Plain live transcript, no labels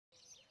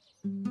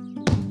Robin,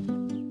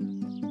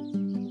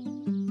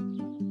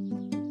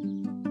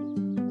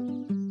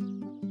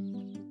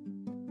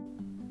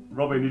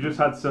 you just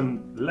had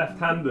some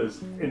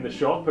left-handers in the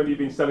shop and you've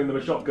been selling them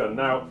a shotgun.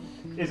 Now,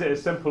 is it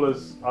as simple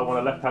as I want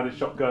a left-handed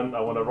shotgun, I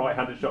want a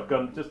right-handed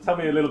shotgun? Just tell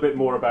me a little bit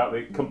more about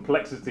the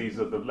complexities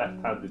of the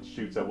left-handed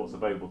shooter, what's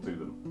available to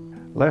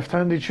them.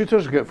 Left-handed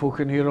shooters get folk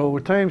in here all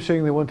the time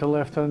saying they want a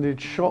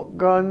left-handed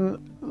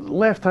shotgun.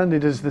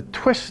 Left-handed is the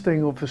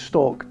twisting of the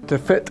stock to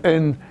fit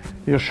in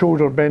your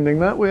shoulder bending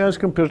that way as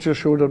compared to your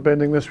shoulder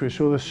bending this way.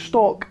 So the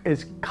stock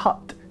is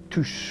cut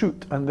to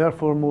suit and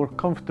therefore more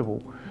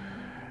comfortable.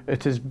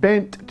 It is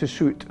bent to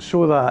suit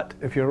so that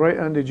if you're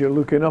right-handed you're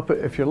looking up,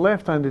 if you're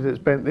left-handed it's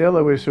bent the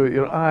other way so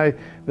that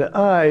the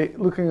eye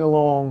looking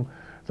along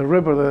the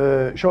rib of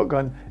the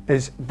shotgun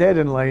is dead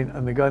in line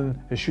and the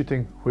gun is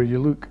shooting where you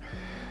look.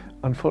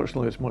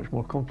 Unfortunately it's much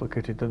more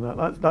complicated than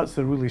that. That's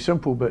the really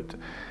simple bit.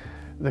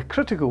 The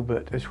critical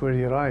bit is where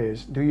your eye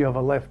is. Do you have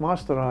a left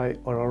master eye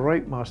or a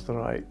right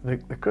master eye?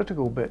 The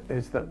critical bit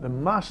is that the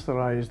master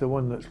eye is the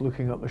one that's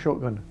looking at the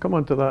shotgun. Come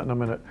on to that in a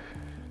minute.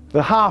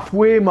 The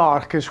halfway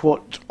mark is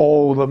what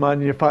all the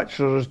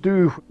manufacturers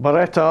do.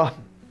 Beretta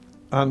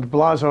and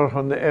Blaser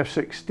on the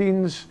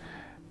F-16s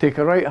take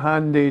a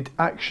right-handed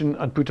action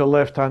and put a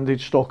left-handed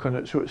stock on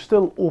it, so it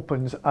still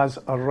opens as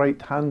a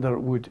right-hander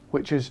would,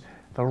 which is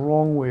the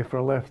wrong way for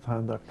a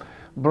left-hander.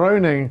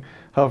 Browning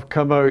have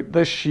come out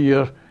this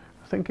year,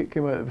 I think it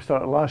came out at the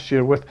start of last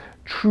year, with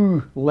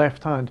true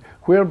left hand,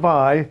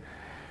 whereby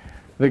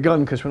the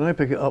gun, because when I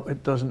pick it up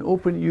it doesn't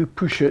open, you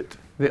push it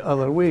the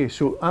other way.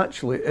 So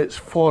actually it's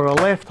for a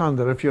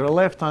left-hander. If you're a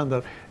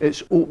left-hander,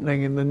 it's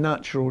opening in the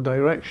natural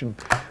direction.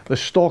 The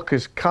stock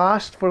is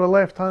cast for a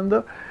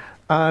left-hander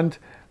and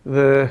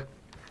the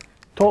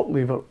top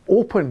lever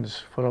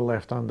opens for a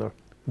left-hander.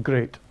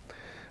 Great.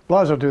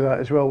 Blaser do that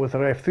as well with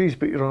their F3s,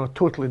 but you're on a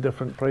totally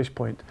different price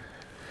point.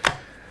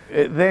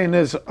 It then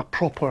is a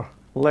proper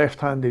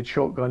left-handed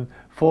shotgun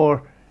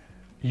for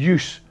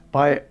use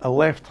by a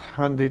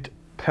left-handed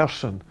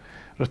person.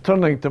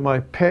 Returning to my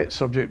pet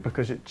subject,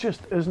 because it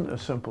just isn't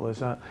as simple as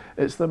that,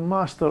 it's the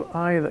master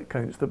eye that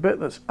counts. The bit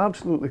that's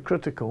absolutely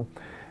critical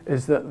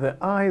is that the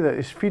eye that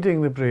is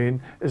feeding the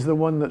brain is the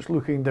one that's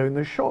looking down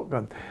the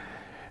shotgun.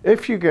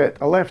 If you get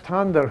a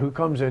left-hander who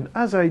comes in,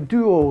 as I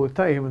do all the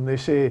time, and they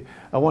say,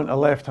 I want a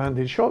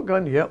left-handed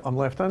shotgun, yep, I'm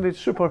left-handed,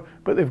 super,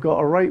 but they've got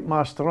a right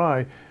master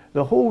eye,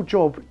 the whole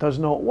job does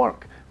not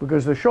work,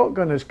 because the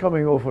shotgun is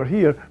coming over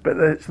here, but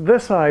it's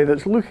this eye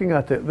that's looking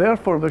at it,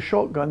 therefore the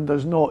shotgun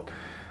does not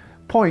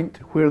point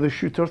where the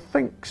shooter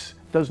thinks,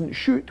 doesn't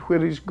shoot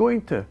where he's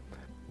going to.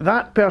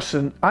 That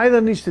person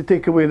either needs to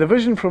take away the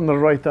vision from the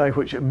right eye,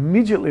 which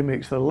immediately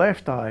makes the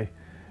left eye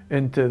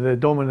into the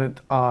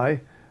dominant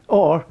eye,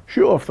 or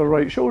shoot off the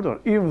right shoulder,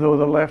 even though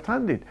they're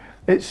left-handed.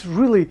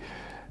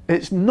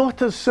 It's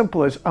not as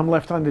simple as I'm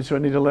left-handed so I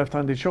need a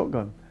left-handed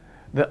shotgun.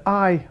 The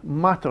eye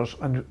matters,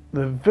 and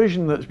the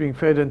vision that's being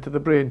fed into the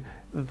brain,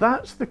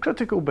 that's the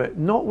critical bit,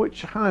 not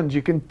which hand.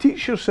 You can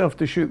teach yourself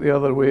to shoot the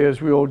other way,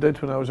 as we all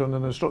did when I was on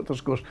an instructor's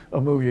course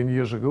a million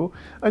years ago,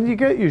 and you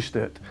get used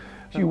to it.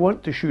 If you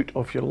want to shoot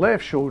off your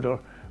left shoulder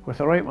with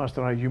a right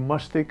master eye, you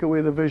must take away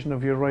the vision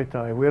of your right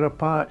eye. Wear a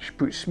patch,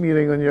 put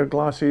smearing on your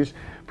glasses,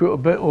 put a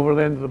bit over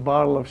the end of the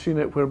barrel. I've seen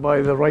it whereby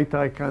the right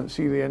eye can't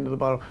see the end of the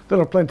barrel. There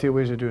are plenty of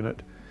ways of doing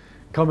it.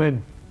 Come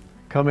in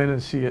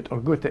and see it, or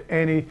go to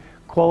any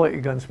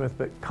quality gunsmith,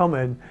 but come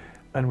in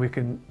and we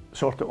can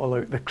sort it all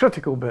out. The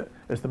critical bit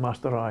is the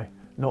master eye,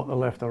 not the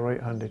left or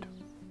right-handed.